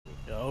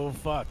Oh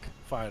fuck.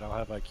 Fine, I'll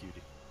have my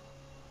cutie.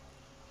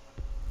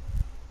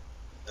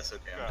 That's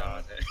okay, I'm done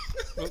with it.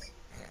 Well,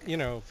 you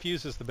know,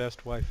 Fuse is the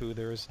best waifu.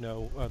 There is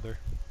no other.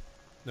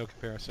 No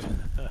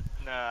comparison.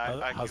 Nah,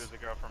 I was the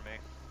girl for me.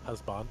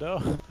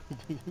 Husbando?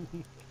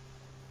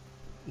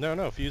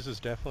 No, Fuse is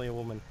definitely a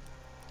woman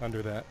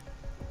under that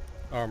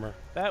armor.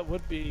 That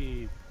would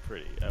be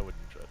pretty. I would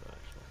enjoy that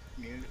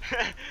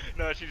actually.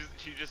 No,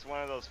 she's just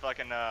one of those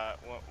fucking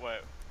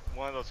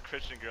one of those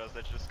Christian girls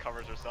that just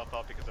covers herself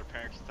up because her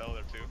parents tell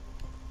her to.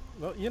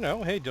 Well, you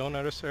know, hey, don't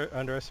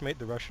underestimate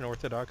the Russian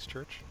Orthodox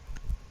Church.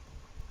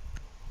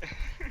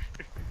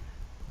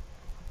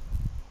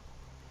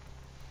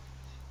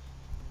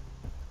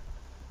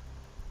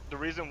 The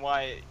reason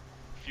why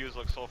Fuse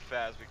looks so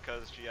fat is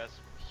because she has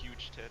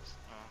huge tits.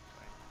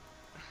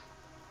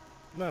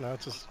 No,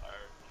 it's just. I'm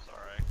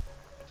sorry.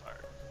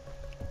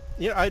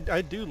 Yeah,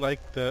 I do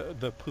like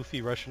the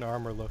poofy Russian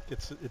armor look.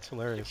 It's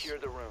hilarious. Secure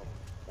the room.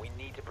 We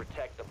need to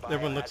protect the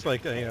Everyone looks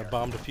like a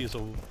bomb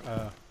defusal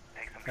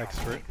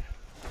expert.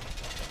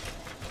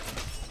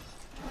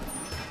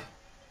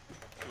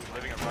 Dude,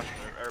 living in Russia,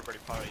 everybody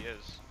probably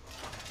is.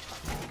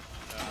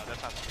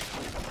 That's not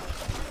sweet.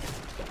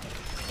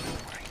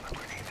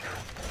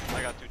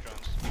 I got 2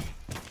 drones.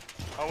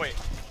 Oh wait.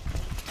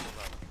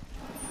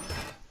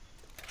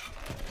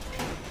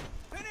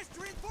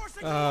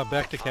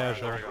 Back to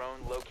casual.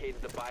 Drone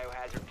located the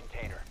biohazard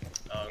container.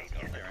 Oh, it's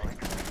not there, right?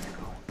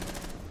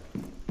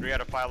 3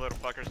 out of 5 little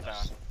fuckers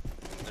down.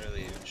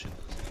 Literally shit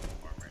is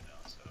warm right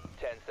now, so.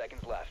 10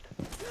 seconds left.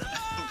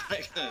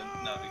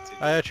 Not be too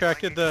I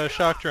attracted the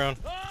shock drone.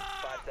 5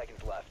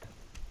 seconds left.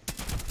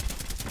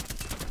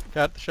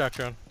 Got the shock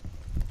drone.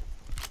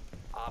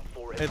 Op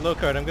 4 Hey,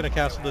 Locard, I'm gonna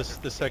cancel this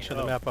section of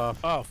the map off.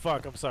 Oh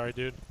fuck, I'm sorry,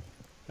 dude.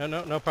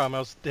 No problem. I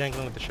was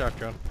dangling with the shock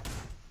drone.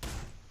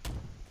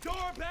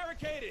 Door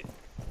barricaded.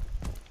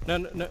 No.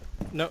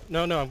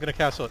 I'm gonna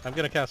cancel it.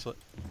 Anybody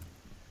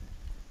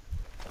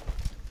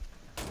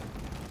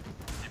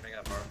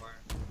got barbed wire?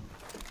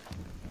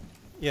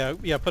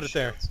 Yeah. Put it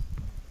there. Shields.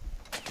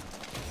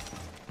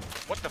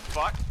 What the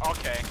fuck?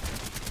 Okay.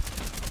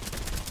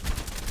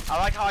 I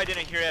like how I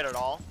didn't hear it at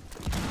all.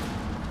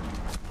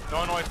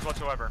 No noise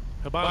whatsoever.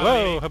 Habana.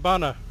 Whoa,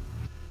 Habana.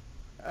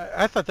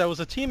 I thought that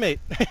was a teammate.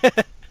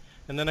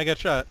 And then I got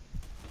shot.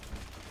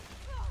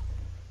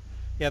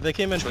 Yeah, they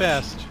came in Twitch.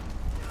 fast.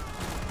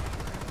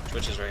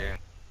 Twitch is right here.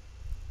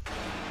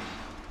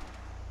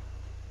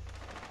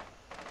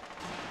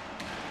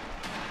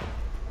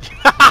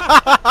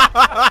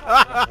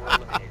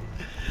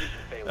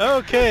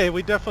 Okay,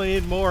 we definitely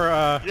need more,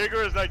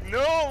 Jaeger is like,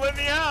 no, let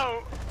me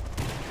out!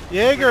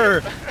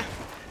 Jaeger!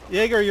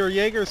 Jaeger, your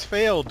Jaegers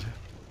failed.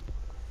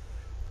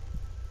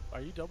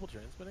 Are you double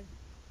transmitting?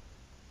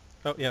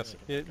 Oh, yes.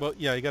 Well,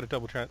 yeah, you gotta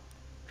double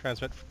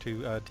transmit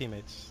to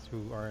teammates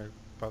who are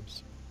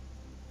pubs.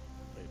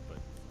 Wait, but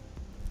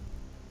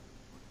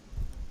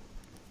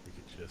we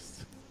could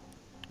just.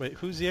 Wait,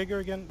 who's Jaeger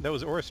again? That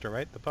was Orister,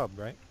 right? The pub,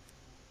 right?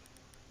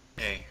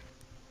 Hey,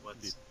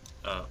 what's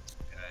up,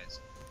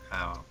 guys?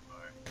 How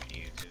are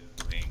you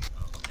doing?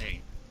 Oh,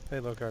 hey. Hey,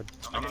 Locard.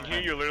 I can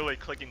hear you literally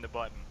clicking the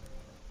button.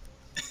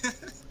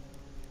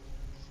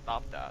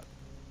 Stop that.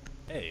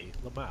 Hey,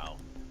 Lamau.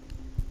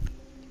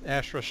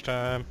 Ash rush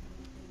time.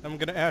 I'm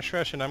gonna ash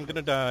rush and I'm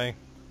gonna die.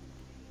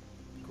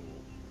 Cool.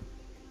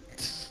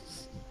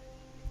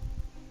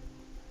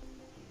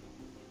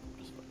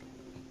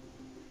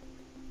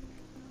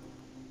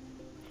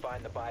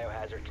 Find the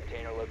biohazard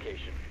container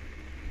location.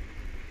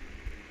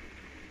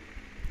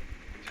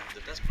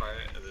 The best part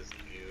of this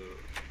new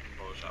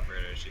Polish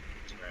operator, she's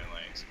wearing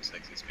like some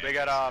sexy Spanish. They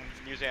got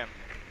museum.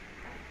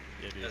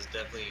 Yeah, dude. That's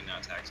definitely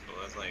not tactical.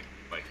 That's like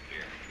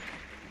here.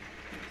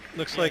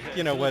 Looks like,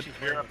 you know what? She's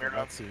wearing a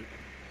robot suit.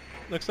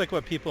 Looks like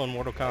what people in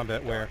Mortal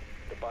Kombat wear.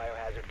 The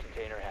biohazard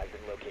container has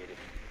been located.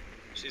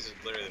 She's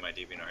literally my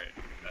DeviantArt.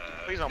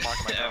 Please don't mark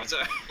my drone.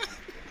 avatar.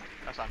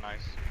 That's not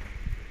nice.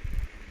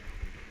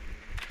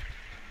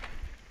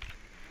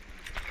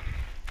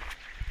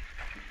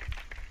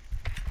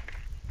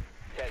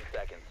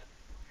 Seconds.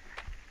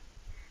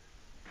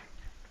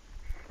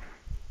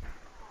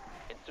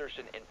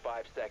 Insertion in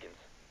 5 seconds.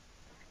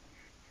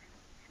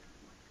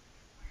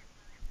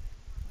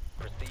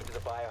 Proceed to the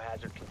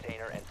biohazard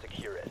container and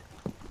secure it.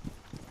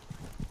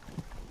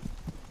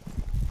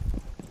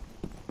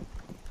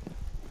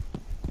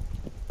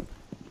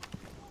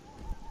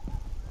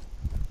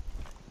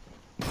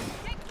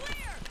 Get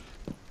clear!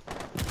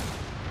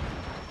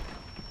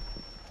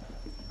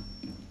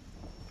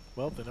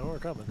 Well, they know we're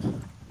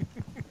coming.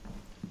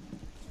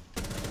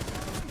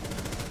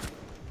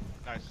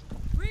 Nice.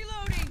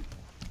 Reloading!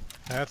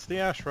 That's the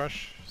ash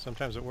rush.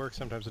 Sometimes it works,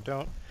 sometimes it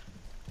don't.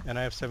 And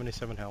I have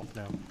 77 health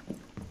now.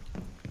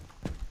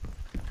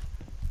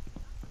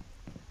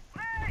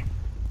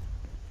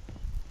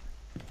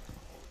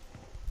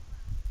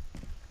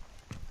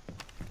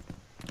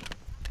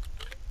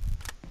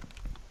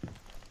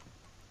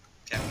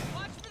 Cap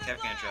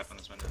can't trap on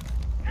this window.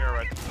 You're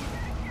right.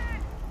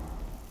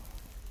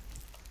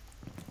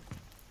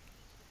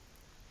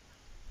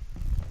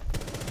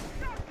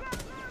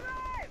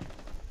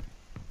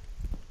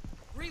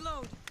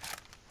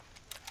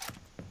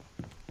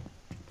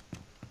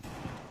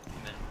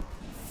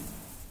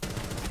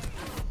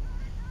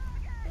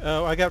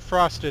 Oh, I got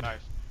frosted. Nice.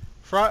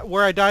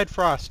 Where I died,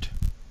 frost.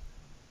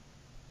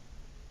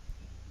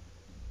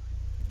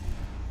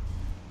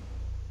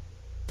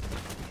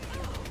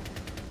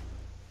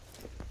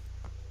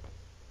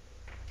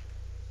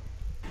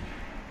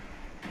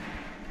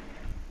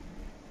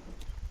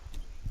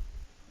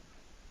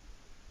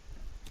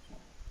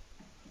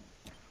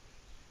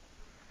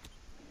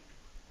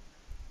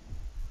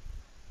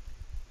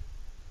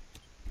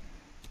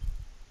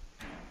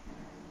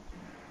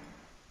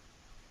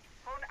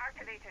 Phone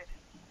activated.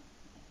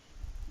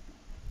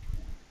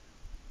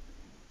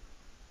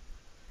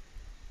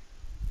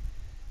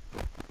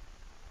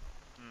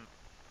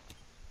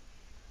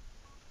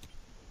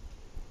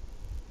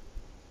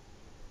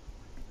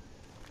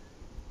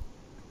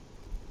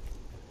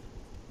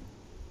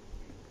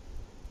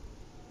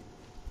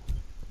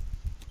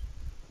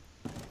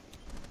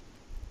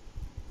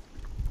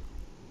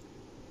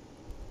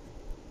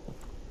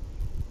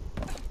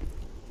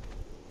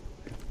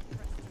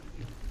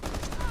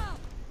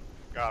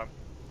 Got him.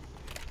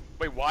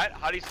 Wait, what?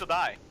 How do you still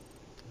die?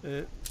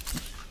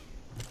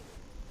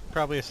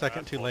 Probably a Oh,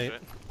 second that's too late.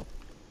 bullshit.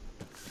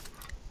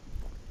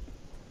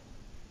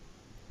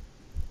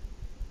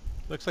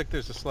 Looks like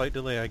there's a slight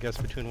delay, I guess,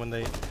 between when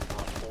they... Op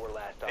 4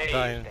 last Hey.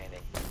 operator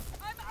standing.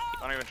 I'm up.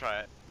 Don't even try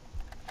it.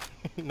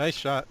 Nice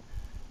shot.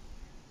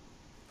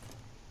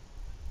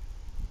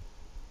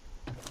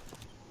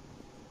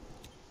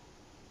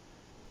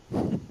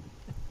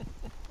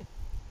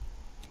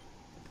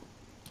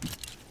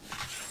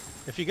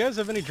 If you guys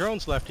have any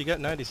drones left, you got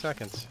 90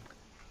 seconds.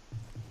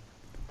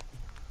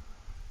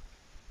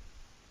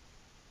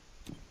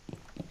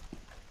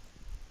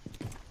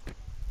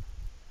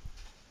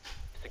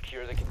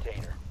 Secure the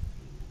container.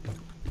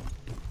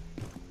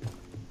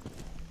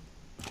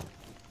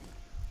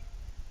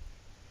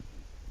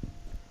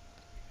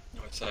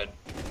 North side.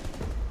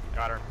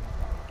 Got her.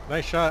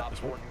 Nice shot. Op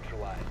 4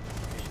 neutralized.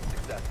 Mission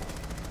successful.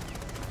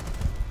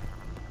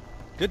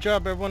 Good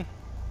job, everyone.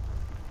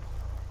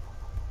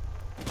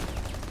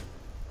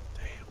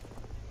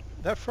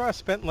 That frost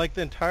spent like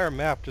the entire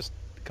map just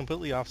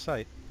completely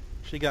off-site.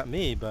 She got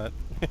me, but...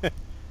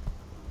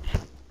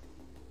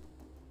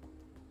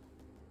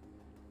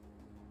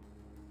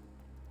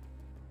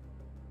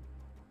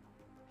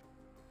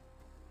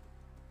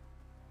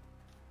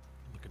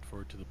 Looking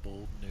forward to the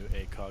bold new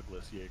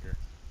ACOG-less Jaeger.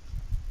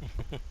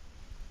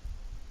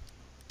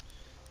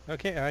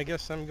 Okay, I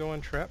guess I'm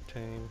going trap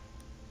team.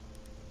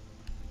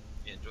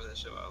 You enjoy that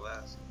shit while it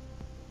lasts.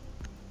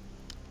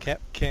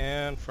 Cap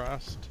can,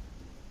 frost.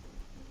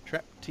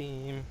 Trap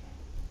team.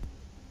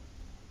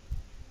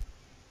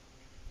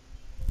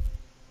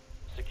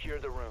 Secure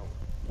the room.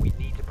 We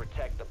need to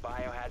protect the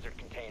biohazard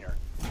container.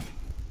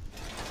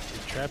 The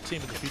trap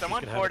team in the future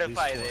Someone can have at least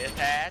fortify four. this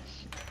hatch.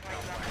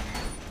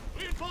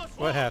 Reinforce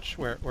What hatch?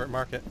 Where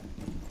mark it?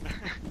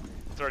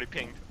 It's already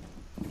pinged.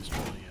 Just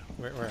trolling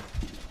you. Where?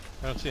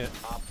 I don't see it.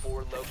 Op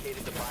 4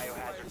 located the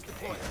biohazard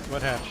container.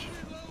 What hatch?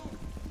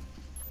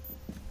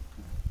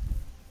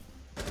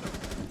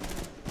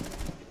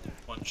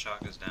 One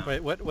shock is down.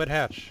 Wait, what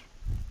hatch?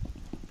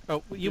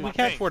 Oh, we My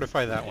can't thing.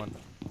 fortify that one.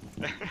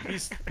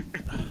 He's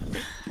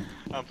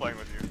I'm playing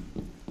with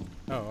you.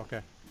 Oh,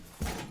 okay.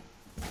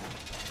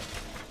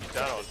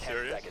 That was 10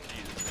 serious? seconds.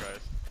 Jesus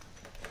Christ.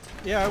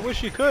 Yeah, I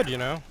wish you could, you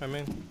know. I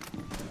mean,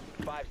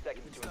 5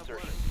 seconds to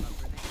insertion.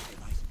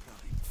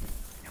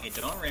 Hey,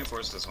 don't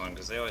reinforce this one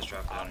because they always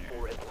drop Op down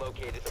 4 here. has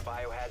located the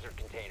biohazard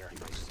container.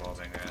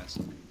 Revolving their ass.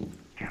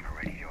 Camera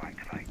ready to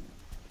activate.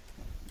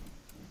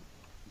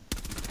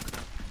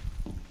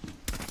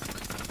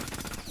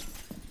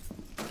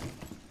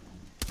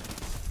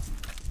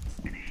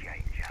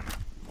 Initiate jammer.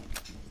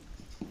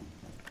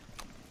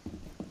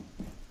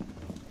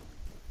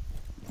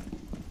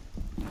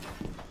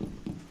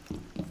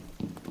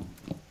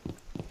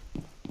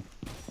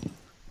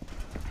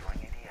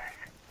 Deploying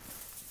ADS.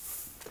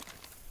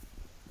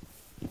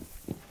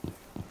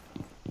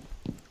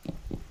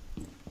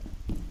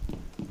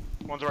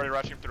 One's already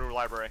rushing through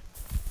library.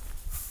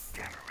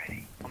 Jammer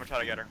ready. I'm gonna try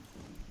to get her.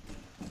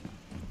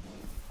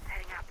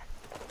 Heading up.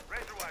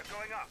 Razor wire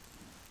going up.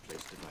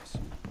 Place device.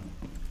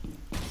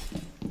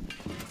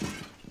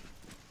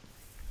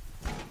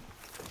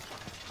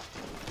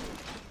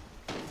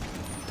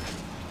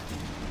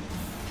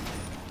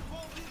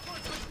 All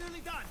reinforcements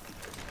nearly done.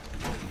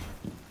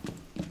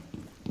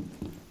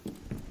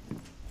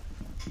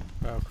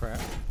 oh crap.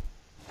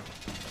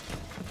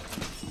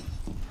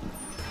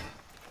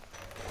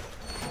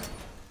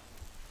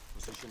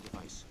 Position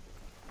device.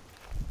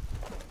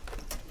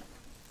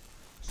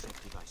 Set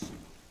device.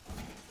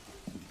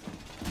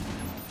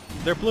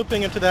 They're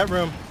blooping into that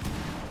room.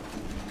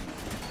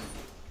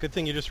 Good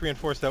thing you just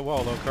reinforced that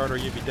wall, though, Carter.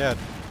 You'd be dead.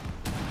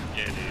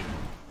 Yeah, dude.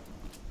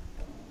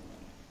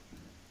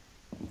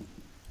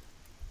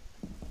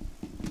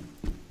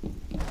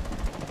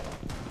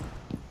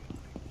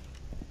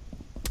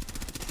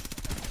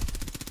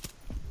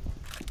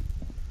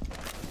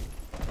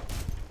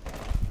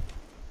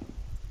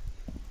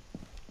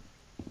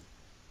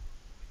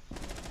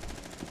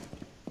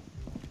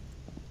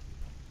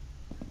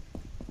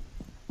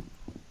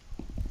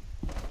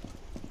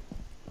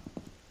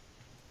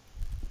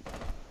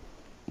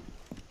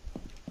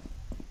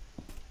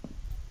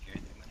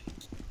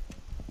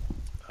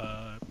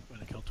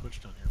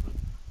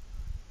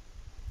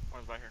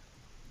 Someone's by here.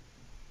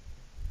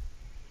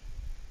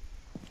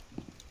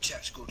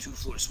 Tactical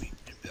 2-floor sweep.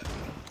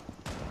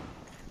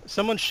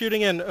 Someone's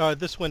shooting in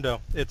this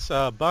window. It's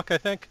Buck, I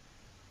think.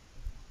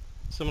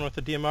 Someone with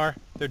the DMR.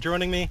 They're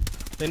joining me.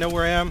 They know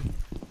where I am.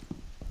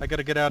 I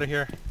gotta get out of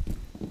here.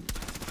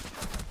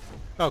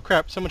 Oh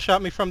crap! Someone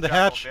shot me from the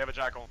Jackal. hatch. They have a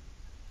jackal.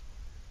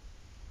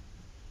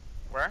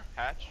 Where?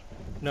 Hatch?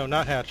 No,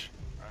 not hatch.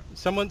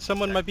 Alright.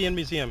 Someone might be in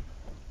museum,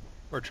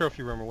 or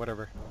trophy room, or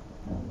whatever.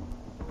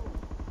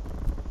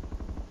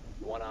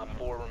 1 op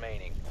 4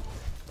 remaining.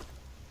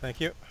 Thank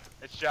you.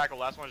 It's jackal.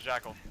 Last one's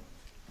jackal.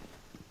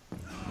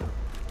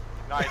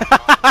 Nice.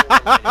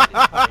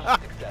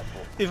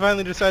 Successful. He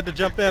finally decided to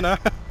jump in, huh?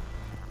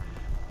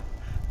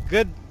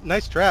 Good,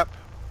 nice trap.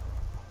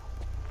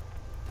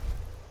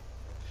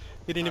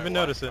 He didn't even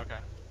notice it. Okay.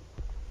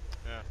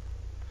 Yeah.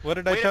 What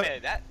did I Wait tell? a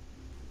minute. That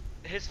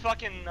his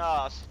fucking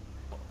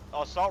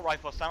assault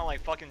rifle sounded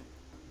like fucking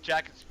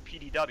Jack's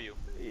PDW.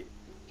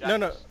 No,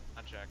 no.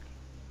 Not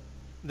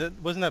Jack.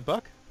 Wasn't that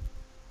Buck?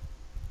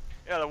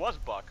 Yeah, there was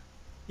Buck.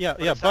 Yeah,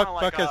 But yeah. it sounded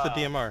Buck like, has the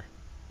DMR.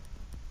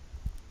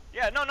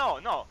 Yeah,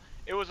 no.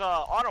 It was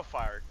auto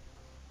fired.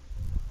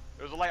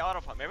 It was a light auto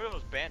fire. Maybe it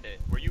was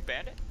Bandit. Were you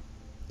Bandit?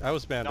 I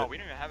was Bandit. No, we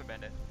didn't even have a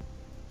Bandit.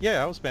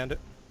 Yeah, I was Bandit.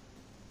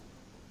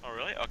 Oh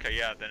really? Okay,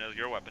 yeah. Then it was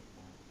your weapon.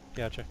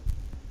 Gotcha.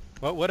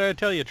 Well, what did I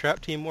tell you? Trap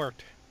team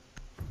worked.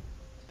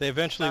 They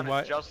eventually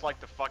Sounded just like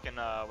the fucking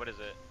what is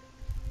it?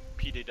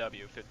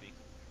 PDW 50.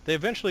 They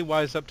eventually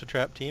wise up to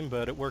trap team,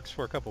 but it works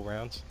for a couple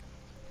rounds.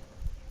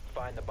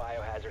 Find the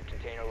biohazard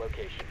container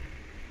location.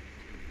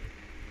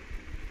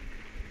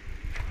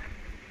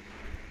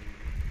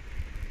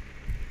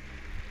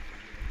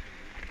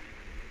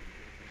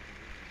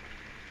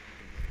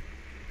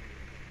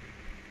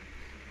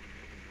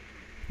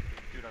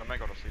 Dude, I might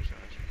go to sleep soon.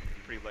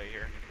 It's pretty late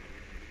here.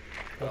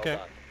 Well Okay.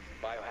 done.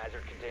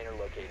 Biohazard container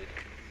located.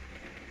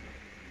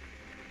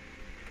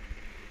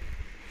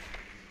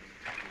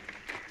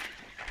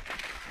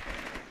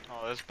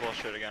 Oh, this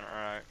bullshit again.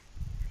 Alright.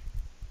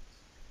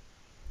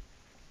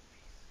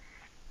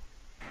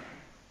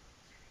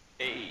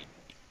 Eight.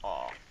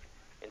 Aw.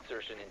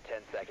 Insertion in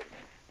 10 seconds.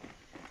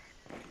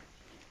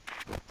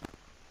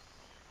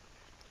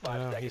 Oh,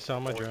 5 he seconds saw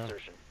my before drone.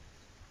 insertion.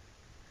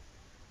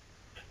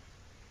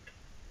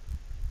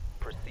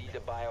 Proceed to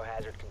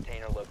biohazard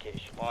container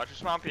location. Watch your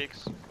spawn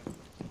peaks.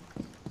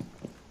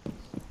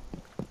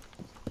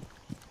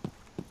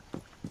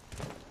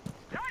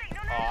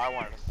 Oh, I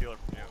wanted to steal it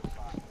from you.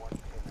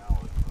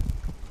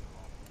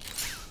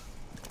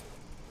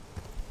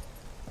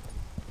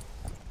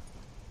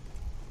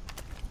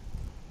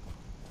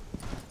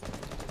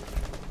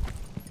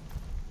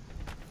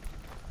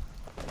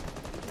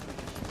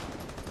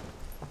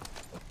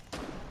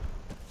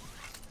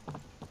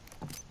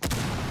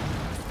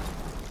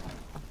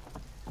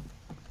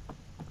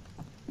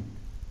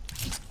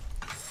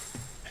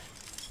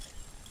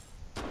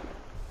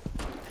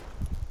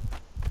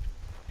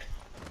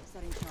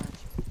 Setting charge.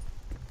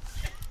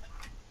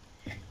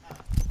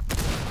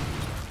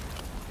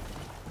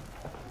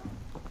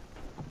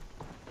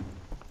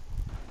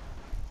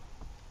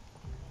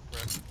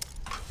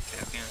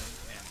 Afghan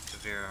and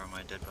Tavira are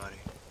my dead body.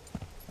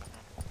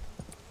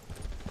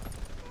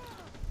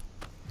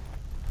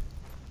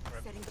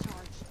 Setting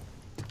charge.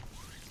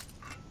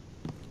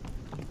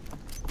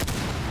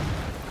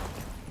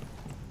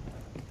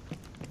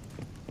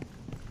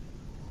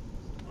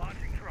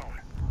 Launching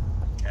drone.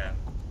 Yeah.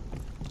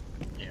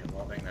 Yeah,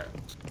 involving that.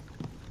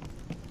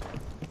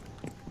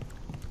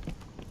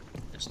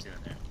 There's two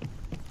in there.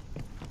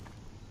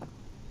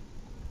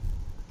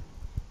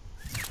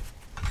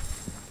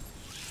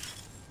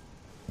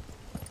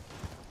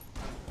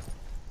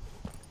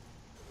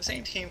 This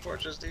ain't Team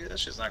Fortress, dude. That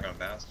shit's not gonna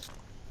bounce.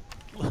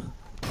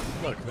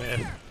 Look,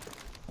 man.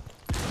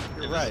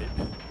 You're It was- right.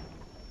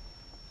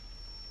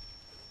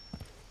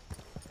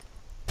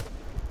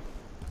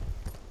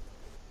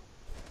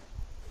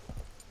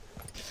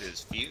 If it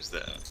was fused,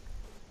 though.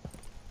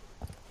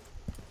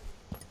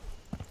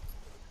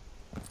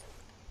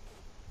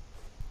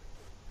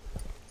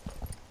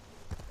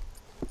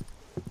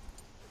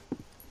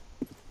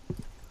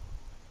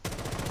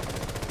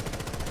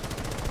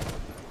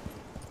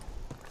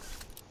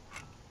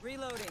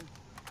 Reloading.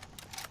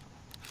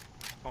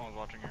 Someone's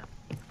watching here.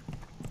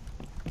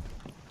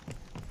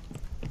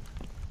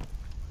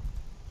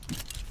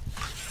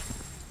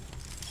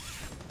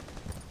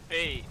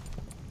 Hey.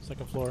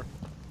 Second floor.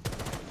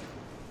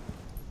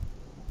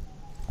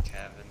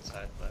 Cav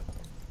inside left.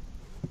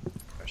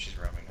 Oh, she's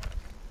roaming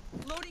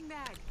out. Loading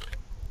mag.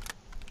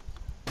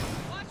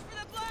 Watch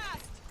for the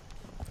blast.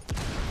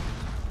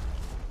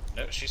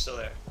 No, she's still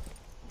there.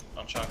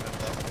 On chocolate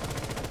left.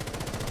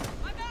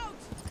 I'm out.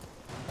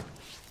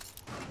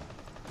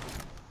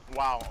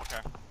 Wow. Okay.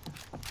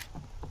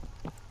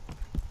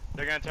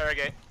 They're gonna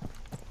interrogate.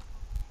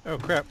 Oh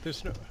crap!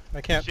 There's no.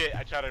 I can't. Shit,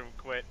 I tried to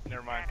quit.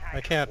 Never mind.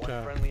 I can't.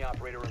 One friendly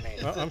operator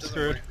remaining. Well, I'm Doesn't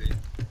screwed. work, dude.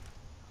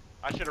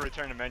 I should have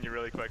returned the menu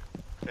really quick.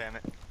 Damn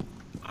it.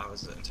 I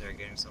was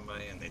interrogating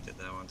somebody and they did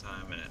that one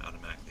time and it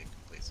automatically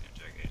completes the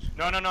interrogation.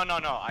 No.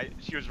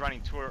 She was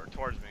running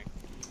towards me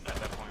at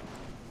that point.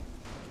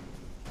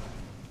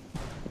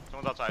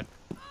 Someone's outside.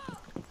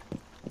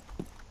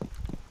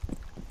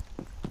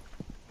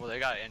 Well, they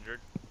got injured.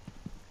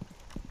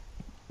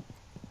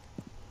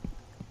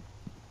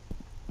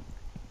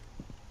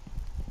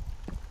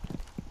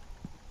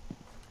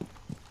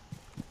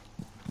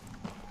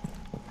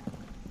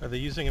 Are they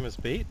using him as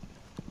bait?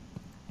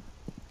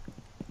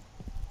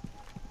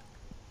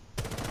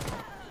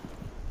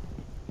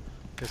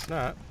 Guess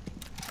not.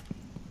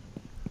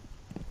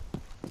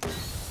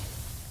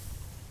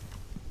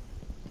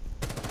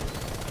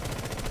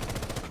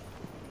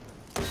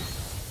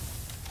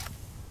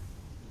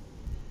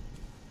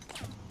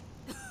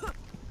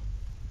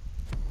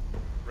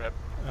 Rip.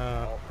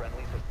 All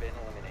friendlies have been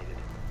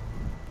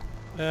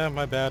eliminated.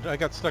 My bad. I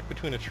got stuck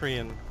between a tree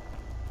and...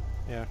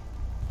 Yeah.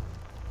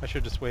 I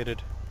should just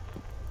waited.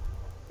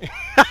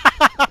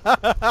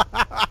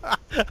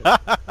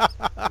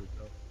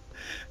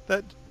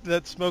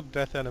 That smoke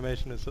death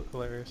animation is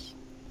hilarious.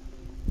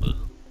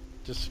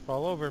 Just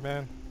fall over,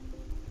 man.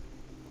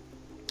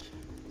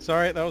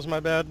 Sorry, that was my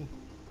bad.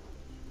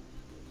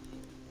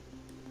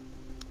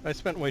 I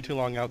spent way too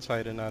long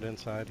outside and not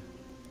inside.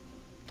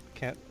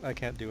 I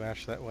can't do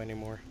Ash that way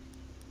anymore.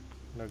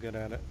 No good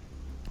at it.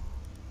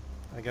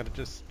 I gotta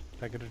just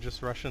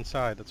rush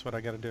inside. That's what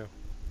I gotta do.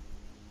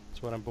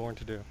 That's what I'm born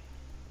to do. You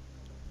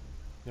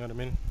know what I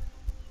mean?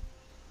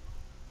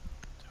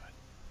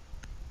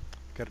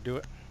 Gotta do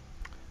it.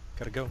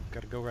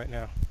 Gotta go right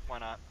now. Why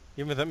not?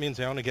 Even if that means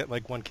I only get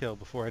like 1 kill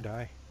before I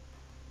die.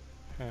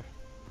 Huh.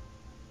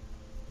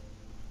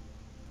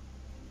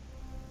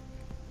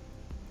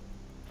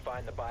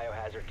 Find the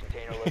biohazard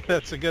container location.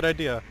 That's a good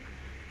idea.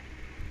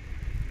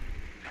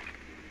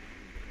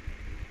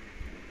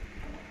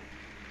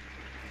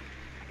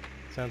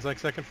 Sounds like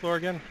second floor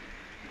again.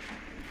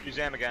 Use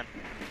AM again.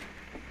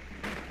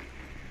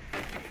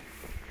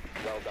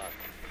 Well done.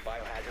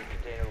 Biohazard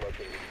container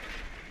located.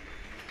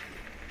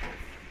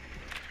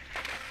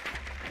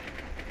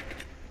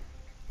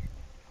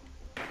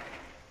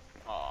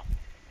 Aw.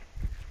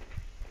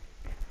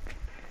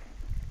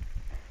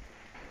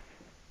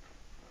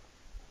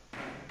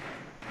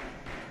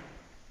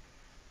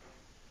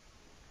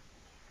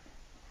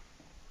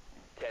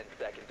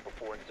 Seconds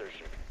before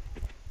insertion.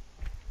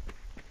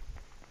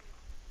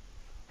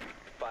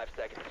 5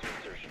 seconds to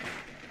insertion.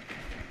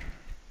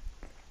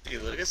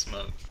 Dude, look at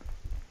smoke.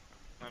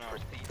 I know.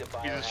 Proceed to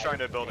He's destroying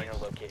the biohazard buildings.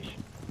 container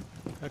location.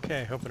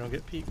 Okay, hope I don't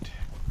get peeked.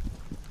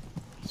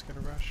 Just gotta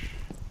rush.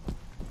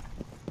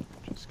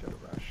 Just gotta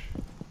rush.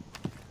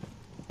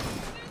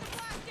 Clear the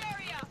blast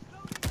area!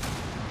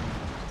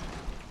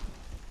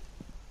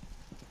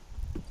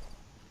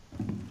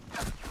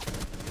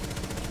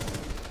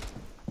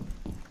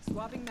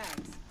 Swapping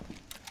mags.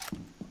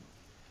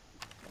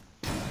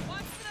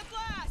 Watch for the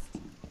blast!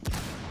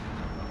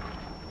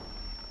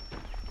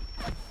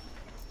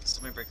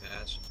 Somebody break the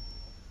hatch.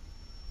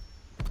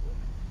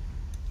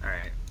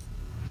 Alright.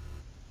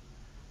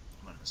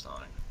 I'm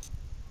uninstalling.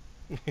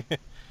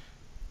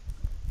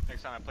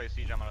 Next time I play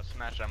Siege, I'm gonna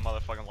smash that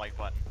motherfucking like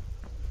button.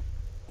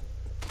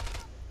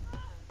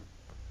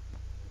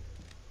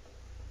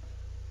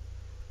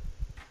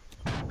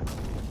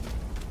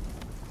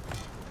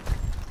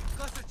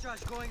 Cluster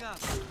charge going up.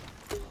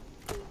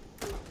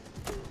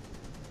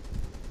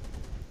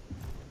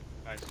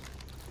 Nice.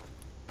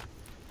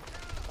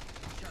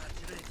 Charge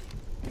ready.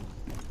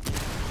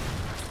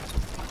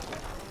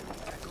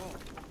 Go.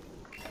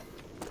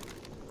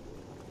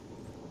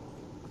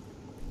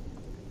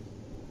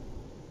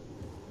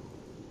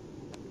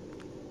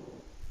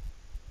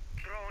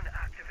 Drone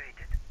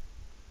activated.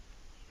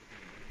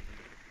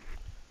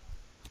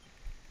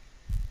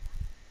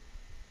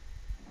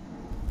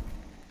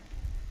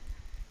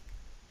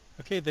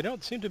 Okay, they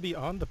don't seem to be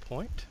on the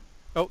point.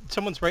 Oh,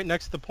 someone's right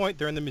next to the point.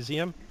 They're in the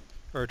museum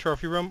or a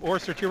trophy room. Or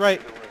to your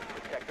right.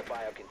 Protect the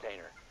bio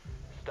container.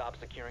 Stop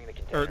securing the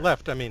container. Or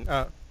left, I mean.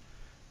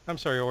 I'm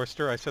sorry,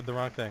 Oyster. I said the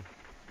wrong thing.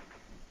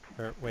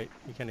 Or, wait,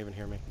 you can't even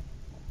hear me.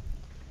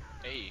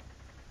 Hey.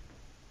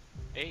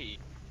 Hey.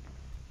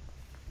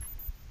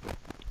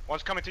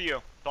 One's coming to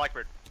you,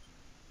 Blackbird.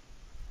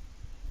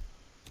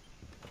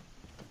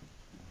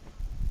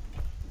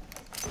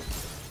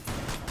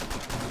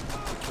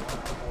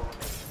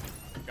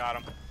 Got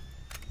him.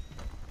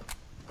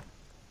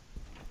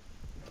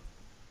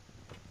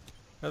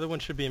 Another one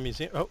should be a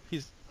museum. Oh,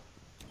 he's...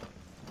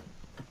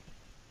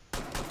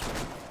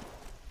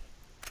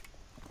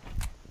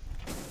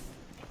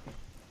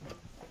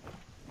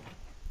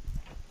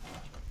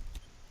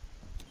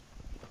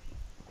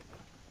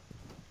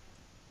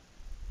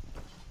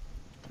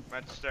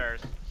 Went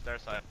stairs. Stair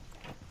side.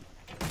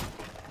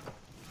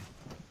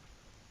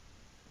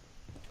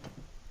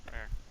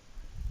 There.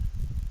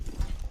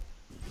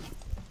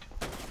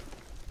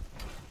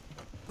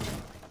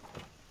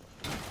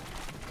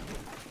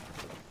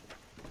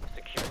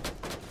 Secure.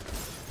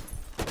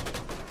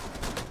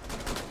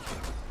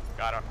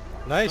 Got him.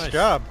 Nice Nice.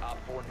 job. Op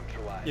 4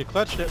 neutralized. You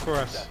clutched it for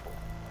us. Successful.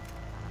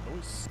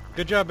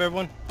 Good job,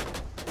 everyone.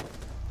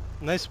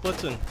 Nice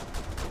blitzing.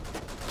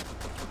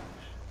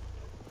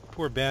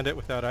 Poor bandit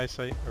without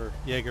eyesight, or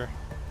Jaeger.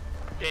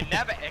 They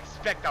never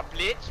expect a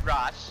blitz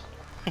rush.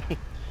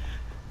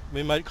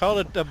 We might call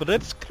it a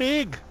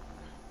blitzkrieg.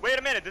 Wait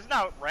a minute, this is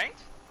not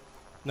ranked?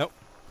 Nope.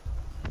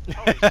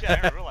 Holy shit, I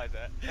didn't realize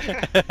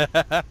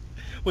that.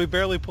 We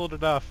barely pulled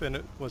it off, and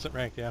it wasn't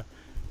ranked, yeah.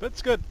 But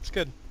it's good. It's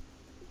good.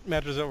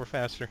 Matches over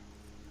faster.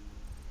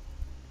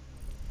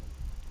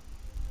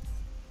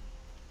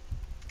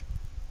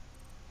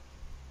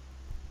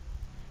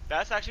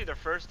 That's actually the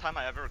first time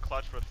I ever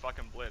clutched with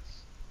fucking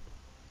blitz.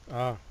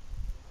 Ah,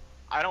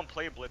 I don't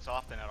play blitz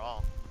often at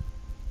all.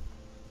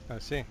 I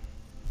see.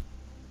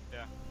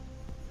 Yeah.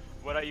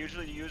 What I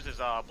usually use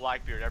is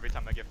Blackbeard every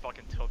time I get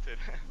fucking tilted.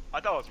 I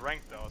thought it was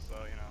ranked though, so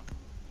you know.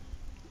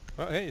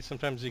 Well, hey,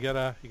 sometimes you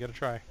gotta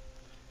try.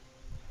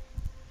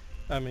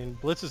 I mean,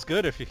 blitz is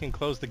good if you can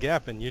close the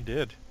gap, and you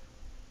did.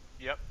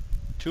 Yep.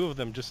 Two of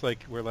them just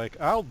like were like,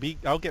 I'll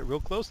get real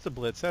close to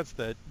blitz. That's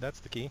the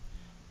key.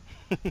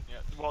 Yeah.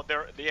 Well,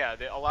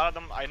 a lot of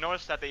them. I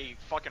noticed that they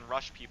fucking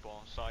rush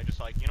people, so I just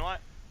like, you know what?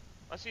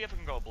 Let's see if we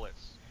can go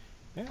blitz.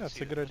 Yeah, that's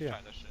a good Let's idea.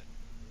 try this shit.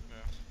 Yeah.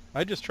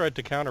 I just tried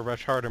to counter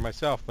rush harder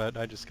myself, but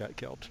I just got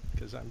killed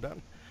because I'm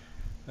done.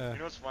 You know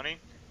what's funny?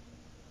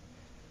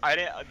 I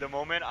didn't. At the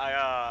moment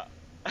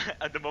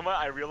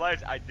I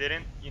realized I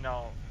didn't, you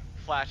know,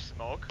 flash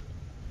smoke.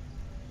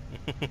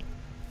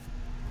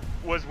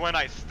 Was when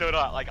I stood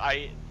up. Like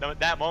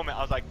that moment,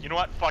 I was like, you know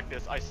what? Fuck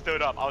this. I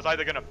stood up. I was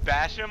either gonna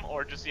bash him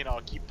or just, you know,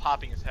 keep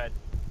popping his head.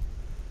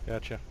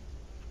 Gotcha.